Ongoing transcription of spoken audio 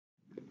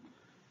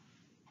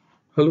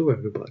Hello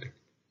everybody,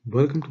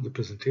 welcome to the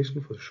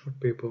presentation for a short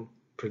paper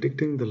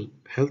predicting the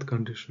health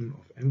condition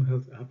of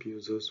mHealth app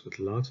users with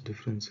large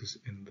differences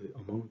in the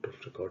amount of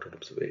recorded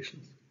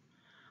observations.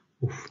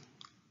 Oof,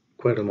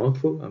 quite a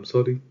mouthful, I'm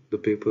sorry, the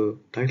paper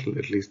title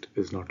at least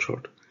is not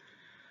short.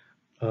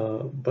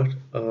 But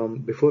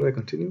before I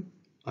continue,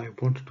 I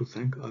wanted to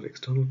thank our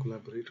external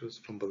collaborators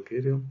from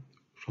Bulgaria,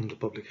 from the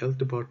Public Health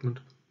Department,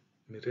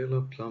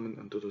 Mirela, Plamen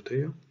and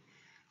Doroteya.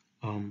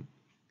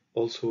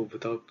 Also,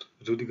 without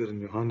Ruediger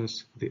and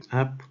Johannes, the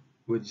app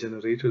which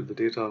generated the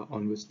data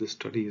on which this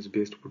study is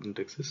based wouldn't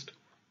exist.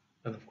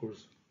 And of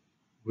course,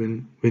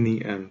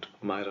 Winnie and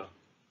Myra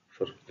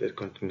for their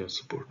continuous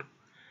support.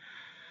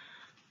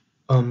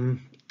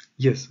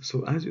 Yes,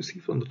 so as you see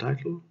from the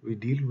title, we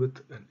deal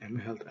with an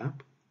mHealth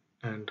app,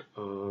 and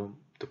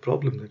the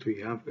problem that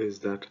we have is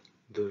that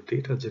the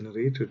data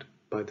generated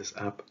by this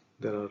app,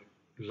 there are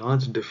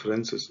large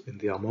differences in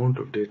the amount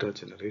of data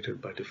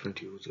generated by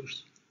different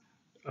users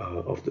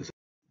of this.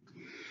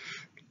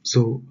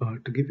 So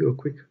to give you a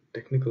quick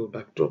technical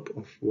backdrop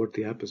of what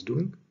the app is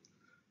doing,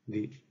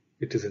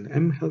 it is an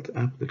mHealth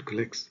app that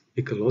collects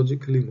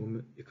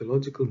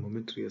ecological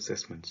momentary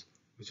assessments,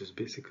 which is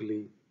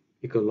basically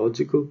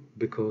ecological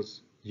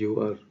because you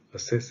are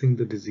assessing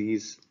the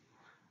disease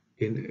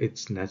in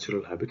its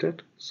natural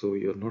habitat. So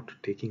you're not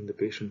taking the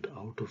patient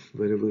out of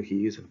wherever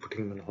he is and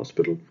putting him in a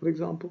hospital, for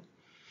example.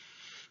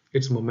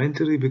 It's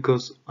momentary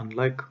because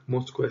unlike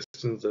most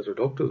questions that a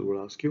doctor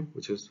would ask you,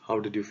 which is how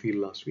did you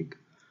feel last week,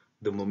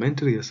 the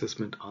momentary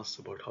assessment asks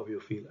about how you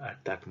feel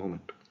at that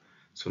moment.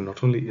 So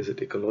not only is it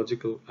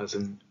ecological, as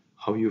in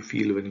how you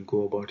feel when you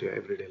go about your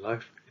everyday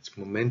life, it's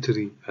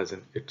momentary, as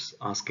in it's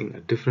asking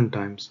at different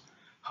times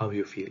how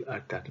you feel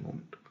at that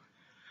moment.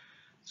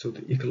 So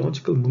the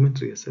ecological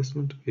momentary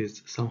assessment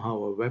is somehow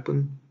a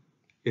weapon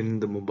in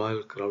the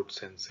mobile crowd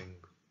sensing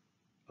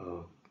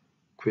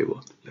quiver,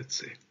 let's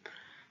say.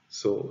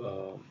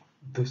 So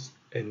this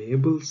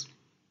enables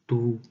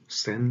to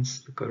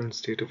sense the current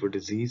state of a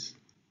disease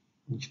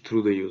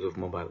through the use of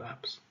mobile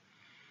apps.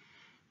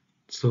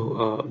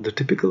 So the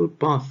typical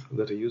path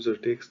that a user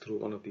takes through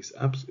one of these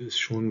apps is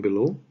shown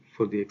below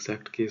for the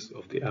exact case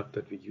of the app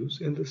that we use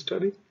in this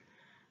study,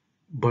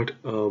 but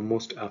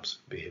most apps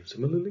behave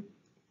similarly.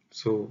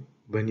 So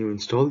when you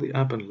install the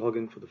app and log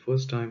in for the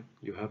first time,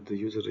 you have the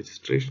user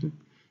registration,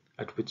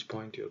 at which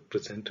point you're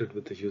presented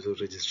with the user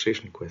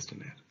registration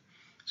questionnaire.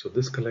 So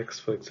this collects,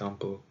 for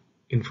example,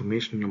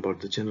 information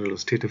about the general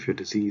state of your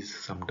disease,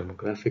 some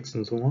demographics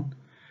and so on,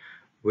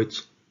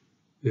 which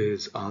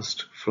is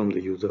asked from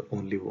the user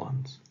only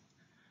once.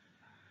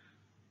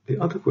 The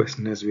other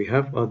questionnaires we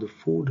have are the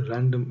food,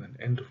 random, and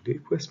end of day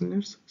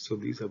questionnaires. So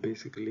these are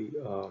basically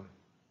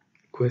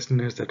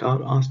questionnaires that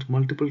are asked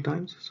multiple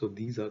times. So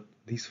these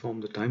form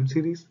the time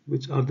series,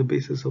 which are the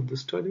basis of the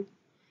study.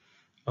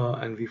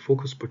 And we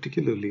focus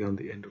particularly on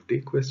the end of day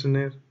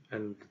questionnaire.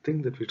 And the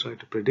thing that we try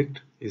to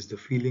predict is the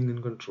feeling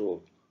and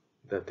control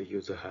that the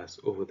user has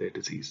over their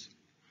disease.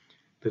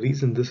 The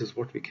reason this is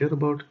what we care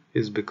about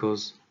is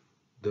because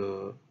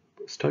the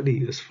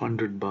study is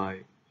funded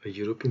by a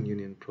European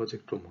Union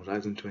project from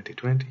Horizon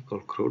 2020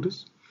 called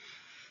CRODIS,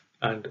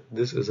 and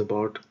this is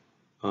about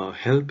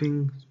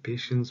helping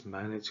patients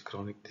manage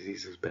chronic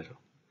diseases better.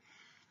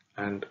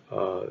 And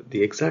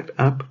the exact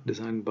app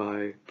designed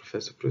by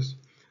Professor Pryss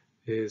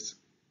is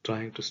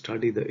trying to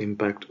study the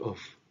impact of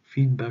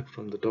feedback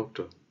from the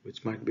doctor,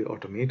 which might be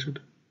automated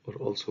or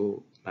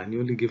also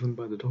manually given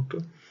by the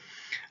doctor,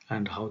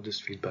 and how this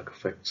feedback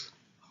affects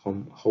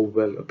how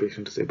well a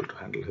patient is able to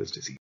handle his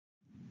disease.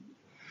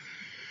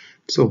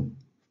 So,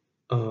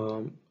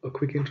 a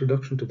quick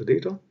introduction to the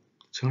data. The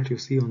chart you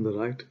see on the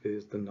right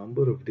is the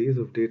number of days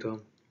of data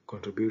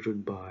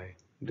contributed by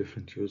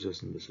different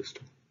users in the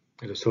system.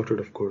 It is sorted,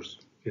 of course,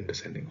 in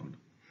descending order.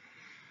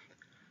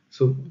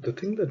 So the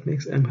thing that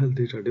makes mHealth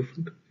data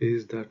different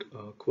is that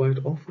quite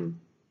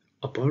often,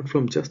 apart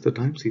from just the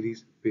time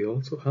series, we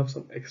also have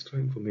some extra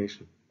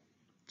information.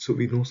 So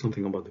we know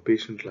something about the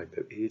patient, like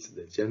their age,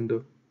 their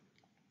gender,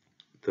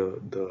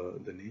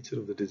 the nature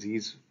of the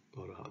disease,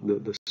 or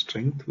the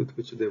strength with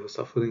which they were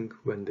suffering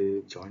when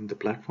they joined the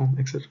platform,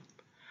 etc.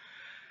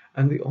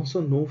 And we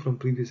also know from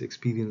previous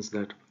experience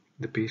that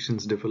the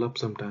patients develop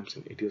sometimes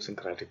in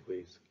idiosyncratic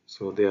ways,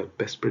 so they are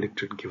best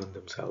predicted given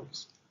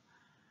themselves.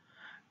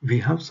 We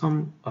have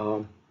some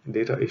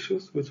data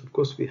issues, which of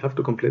course we have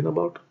to complain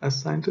about as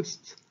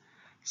scientists.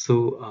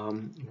 So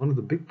one of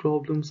the big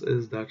problems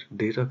is that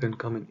data can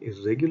come in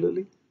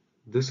irregularly.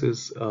 This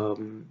is a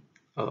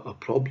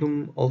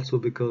problem also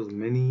because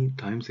many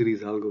time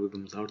series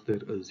algorithms out there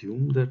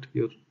assume that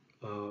your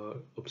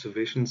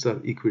observations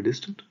are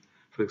equidistant,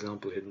 for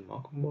example, hidden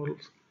Markov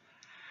models.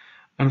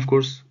 And of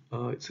course,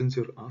 since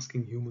you're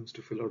asking humans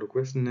to fill out a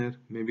questionnaire,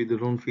 maybe they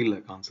don't feel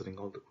like answering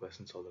all the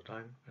questions all the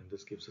time, and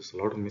this gives us a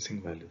lot of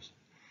missing values.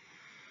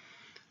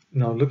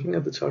 Now, looking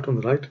at the chart on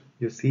the right,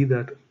 you see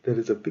that there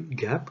is a big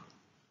gap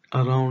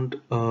around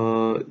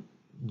around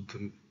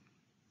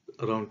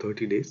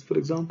 30 days, for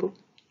example,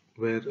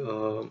 where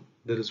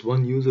there is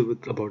one user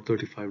with about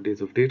 35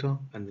 days of data,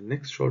 and the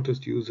next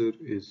shortest user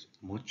is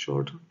much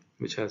shorter,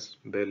 which has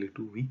barely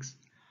 2 weeks.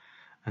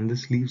 And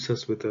this leaves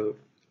us with a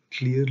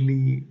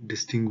clearly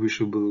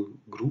distinguishable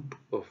group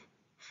of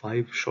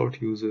 5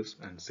 short users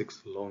and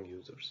 6 long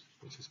users,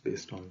 which is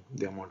based on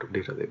the amount of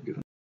data they've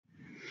given.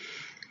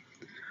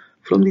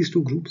 From these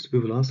two groups, we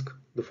will ask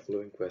the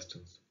following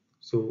questions.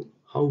 So,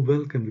 how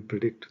well can we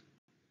predict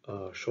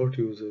short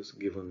users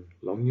given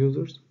long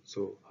users?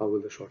 So, how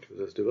will the short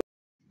users develop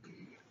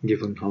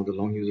given how the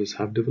long users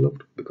have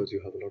developed, because you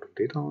have a lot of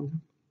data on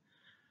them?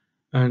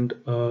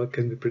 And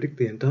can we predict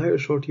the entire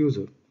short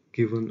user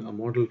given a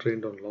model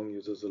trained on long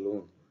users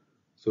alone?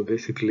 So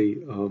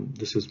basically,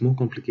 this is more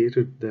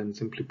complicated than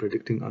simply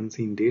predicting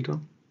unseen data.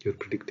 You're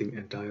predicting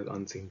entire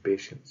unseen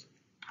patients.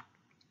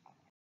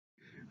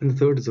 And the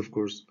third is, of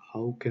course,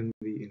 how can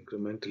we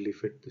incrementally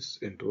fit this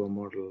into a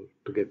model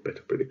to get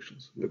better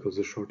predictions? Because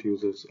the short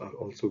users are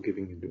also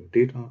giving you new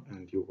data,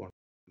 and you want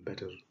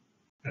better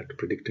at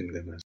predicting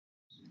them as.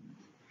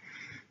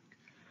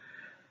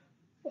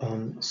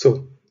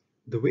 So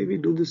the way we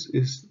do this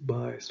is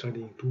by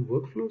studying two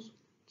workflows.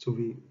 So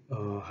we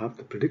have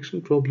the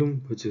prediction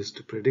problem, which is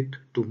to predict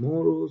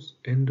tomorrow's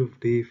end of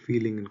day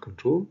feeling in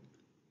control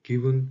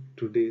given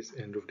today's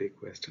end of day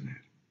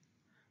questionnaire.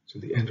 So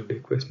the end of day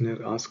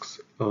questionnaire asks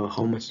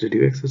how much did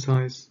you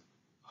exercise,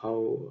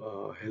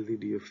 how healthy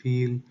do you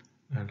feel,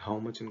 and how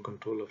much in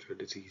control of your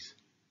disease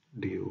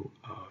do you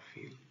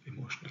feel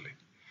emotionally.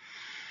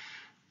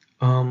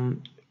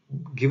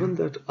 Given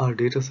that our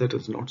data set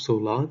is not so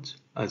large,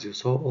 as you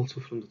saw also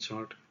from the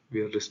chart,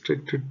 we are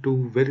restricted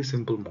to very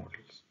simple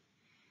models.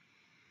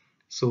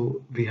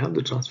 So we have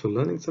the transfer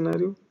learning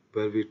scenario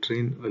where we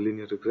train a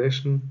linear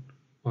regression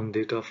on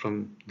data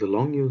from the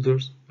long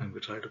users, and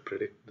we try to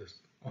predict this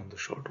on the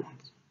short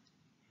ones.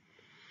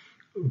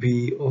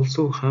 We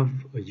also have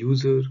a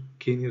user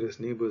k-nearest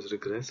neighbors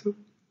regressor,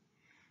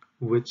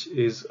 which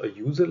is a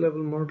user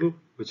level model,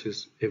 which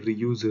is every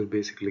user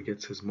basically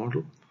gets his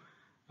model.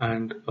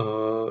 And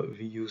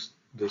we use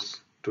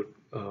this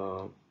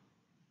to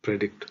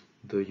predict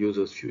the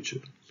user's future.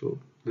 So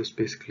this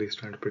basically is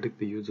trying to predict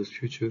the user's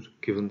future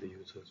given the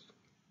user's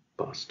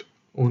past.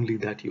 Only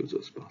that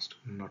user's past,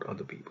 not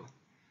other people.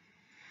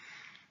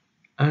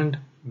 And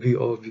we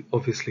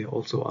obviously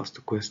also ask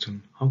the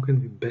question, how can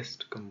we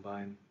best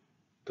combine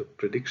the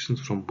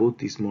predictions from both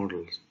these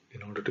models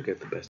in order to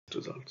get the best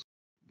results?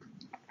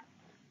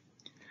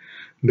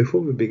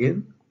 Before we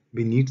begin,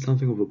 we need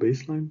something of a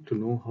baseline to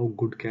know how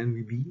good can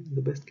we be in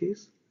the best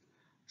case.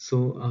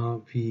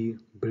 So we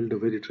build a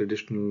very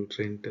traditional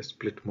train test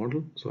split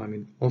model. So I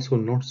mean also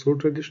not so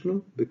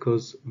traditional,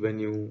 because when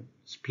you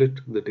split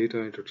the data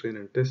into train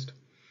and test,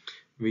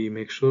 we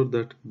make sure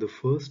that the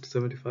first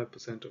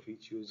 75% of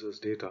each user's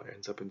data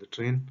ends up in the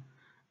train,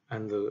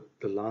 and the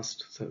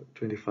last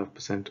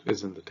 25%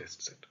 is in the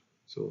test set.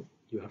 So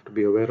you have to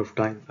be aware of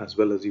time as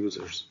well as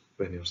users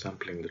when you're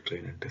sampling the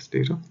train and test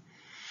data.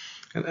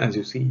 And as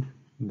you see,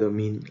 the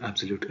mean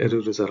absolute error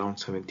is around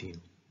 17.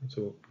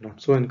 So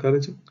not so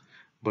encouraging,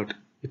 but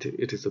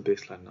it is a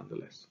baseline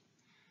nonetheless.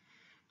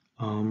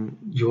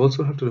 You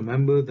also have to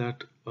remember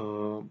that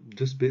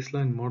this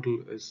baseline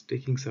model is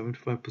taking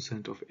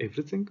 75% of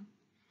everything.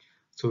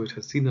 So it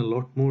has seen a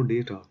lot more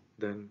data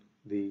than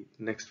the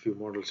next few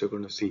models you're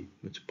going to see,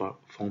 which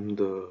form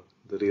the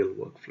real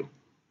workflow.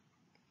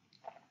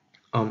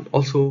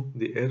 Also,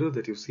 the error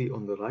that you see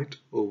on the right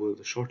over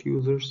the short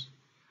users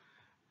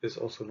is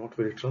also not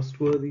very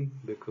trustworthy,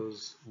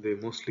 because they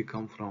mostly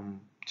come from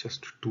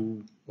just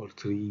 2 or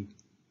 3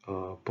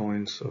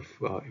 points of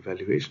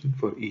evaluation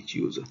for each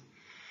user.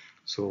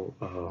 So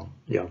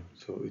yeah,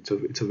 so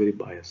it's a very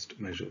biased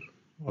measure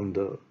on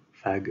the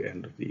fag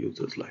end of the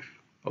user's life,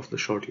 of the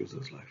short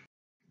user's life.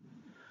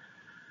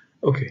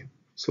 Okay,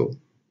 so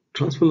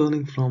transfer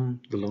learning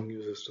from the long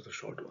users to the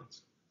short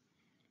ones.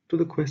 To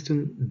the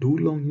question, do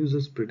long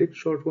users predict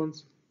short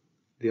ones?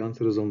 The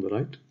answer is on the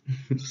right.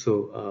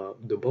 So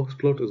the box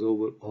plot is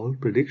over all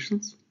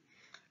predictions,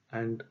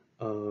 and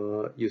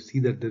you see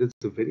that there is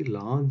a very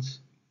large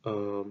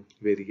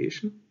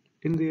variation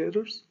in the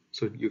errors.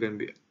 So you can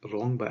be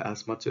wrong by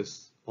as much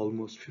as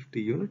almost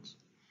 50 units.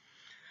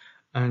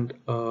 And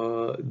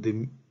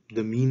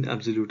the mean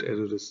absolute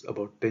error is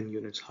about 10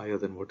 units higher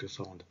than what you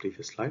saw on the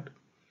previous slide.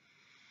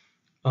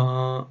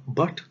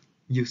 But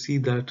you see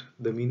that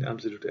the mean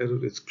absolute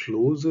error is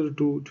closer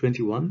to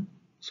 21.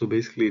 So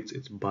basically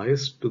it's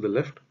biased to the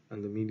left,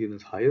 and the median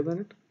is higher than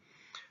it.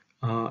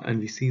 And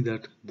we see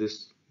that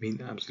this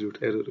mean absolute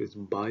error is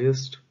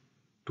biased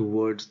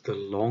towards the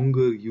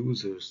longer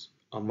users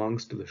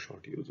amongst the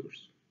short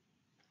users.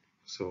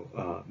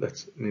 So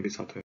that's maybe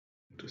something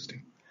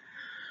interesting.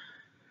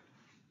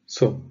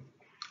 So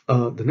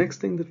the next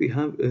thing that we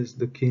have is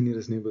the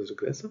k-nearest neighbors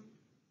regressor.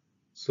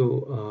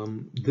 So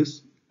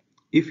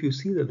if you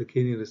see that the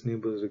k-nearest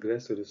neighbors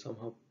regressor is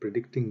somehow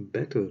predicting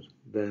better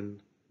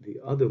than the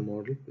other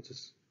model, which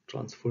is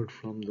transferred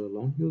from the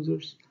long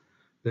users,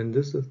 then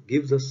this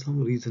gives us some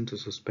reason to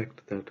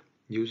suspect that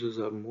users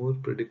are more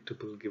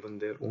predictable given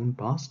their own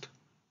past,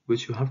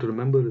 which you have to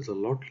remember is a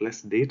lot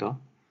less data.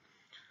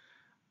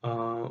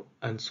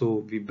 And so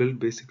we build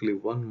basically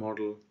one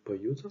model per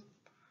user,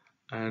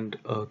 and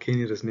a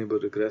k-nearest neighbor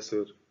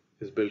regressor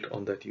is built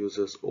on that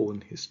user's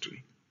own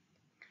history.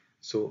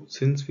 So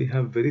since we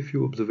have very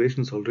few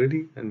observations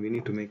already and we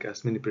need to make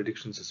as many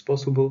predictions as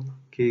possible,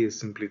 k is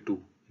simply 2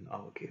 in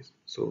our case.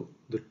 So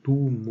the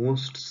two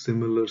most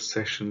similar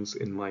sessions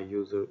in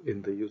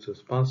the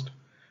user's past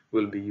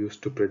will be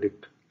used to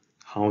predict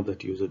how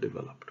that user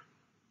developed.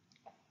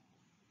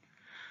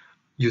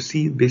 You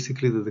see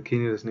basically that the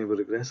k-nearest neighbor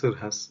regressor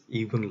has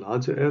even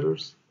larger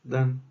errors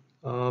than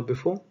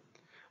before,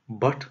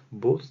 but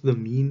both the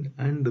mean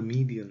and the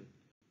median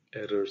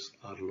errors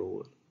are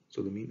lower.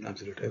 So the mean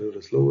absolute error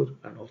is lower,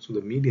 and also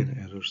the median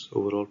errors,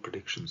 overall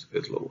predictions,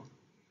 is lower.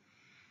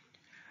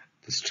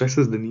 This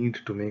stresses the need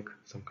to make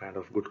some kind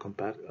of good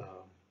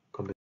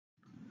combination,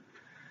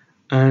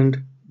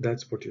 and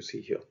that's what you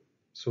see here.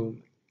 So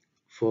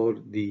for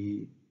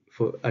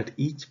at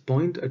each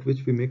point at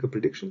which we make a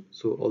prediction,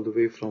 so all the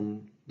way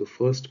from the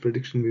first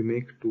prediction we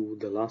make to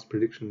the last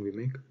prediction we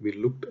make, we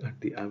looked at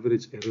the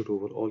average error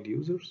over all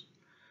users.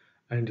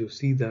 And you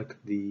see that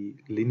the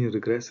linear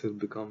regressor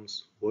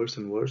becomes worse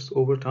and worse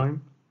over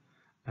time,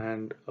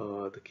 and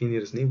the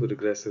k-nearest neighbor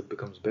regressor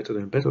becomes better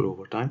and better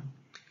over time.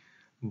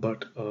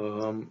 But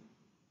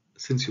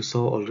since you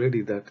saw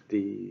already that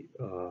the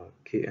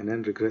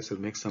KNN regressor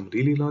makes some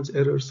really large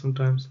errors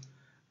sometimes,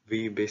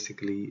 we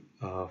basically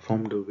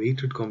formed a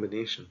weighted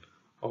combination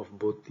of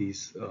both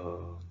these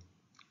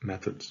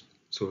methods.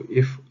 So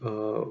if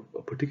a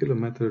particular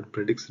method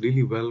predicts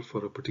really well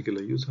for a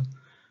particular user,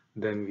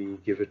 then we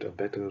give it a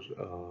better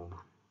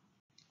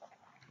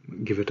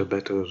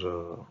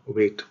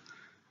weight,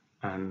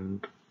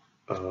 and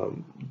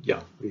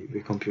yeah,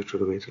 we compute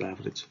the weighted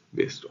average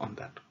based on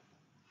that.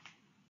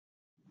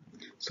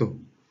 So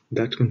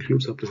that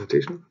concludes our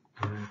presentation.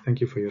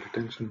 Thank you for your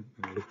attention,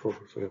 and I look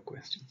forward for your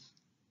questions.